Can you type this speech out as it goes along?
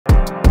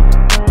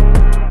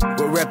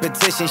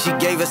repetition. She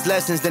gave us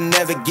lessons to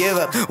never give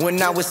up.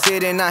 When I was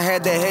sitting, I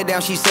had the head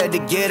down. She said to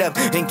get up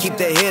and keep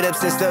the head up.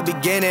 Since the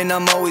beginning,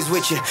 I'm always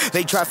with you.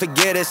 They try to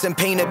forget us and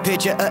paint a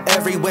picture of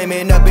every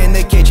woman up in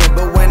the kitchen.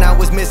 But when I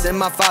was missing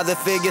my father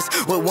figures,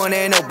 with one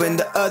hand open,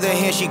 the other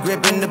hand she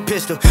gripping the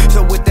pistol.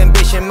 So with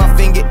ambition, my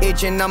finger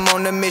itching, I'm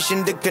on a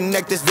mission to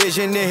connect this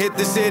vision and hit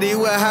the city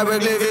where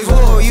hieroglyphics.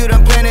 Whoa, you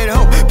done planted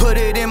hope, put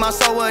it in my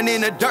soul and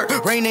in the dirt.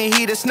 Rain and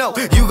heat or snow,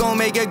 you gon'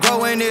 make it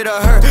grow and it'll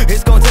hurt.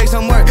 It's gon' take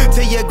some work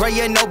till you're gray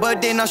and no,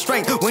 but then I'm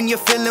strength. When you're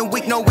feeling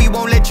weak, no, we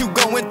won't let you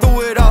going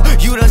through it all.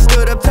 You done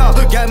stood up tall,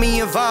 got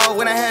me involved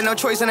when I had no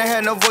choice and I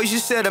had no voice. You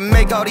said to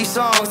make all these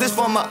songs, this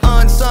for my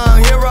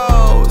unsung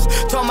heroes.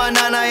 Told my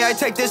nana I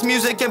take this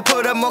music and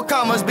put up more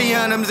commas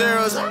behind them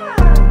zeros.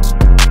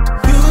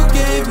 You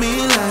gave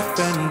me life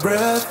and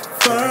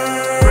breath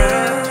first.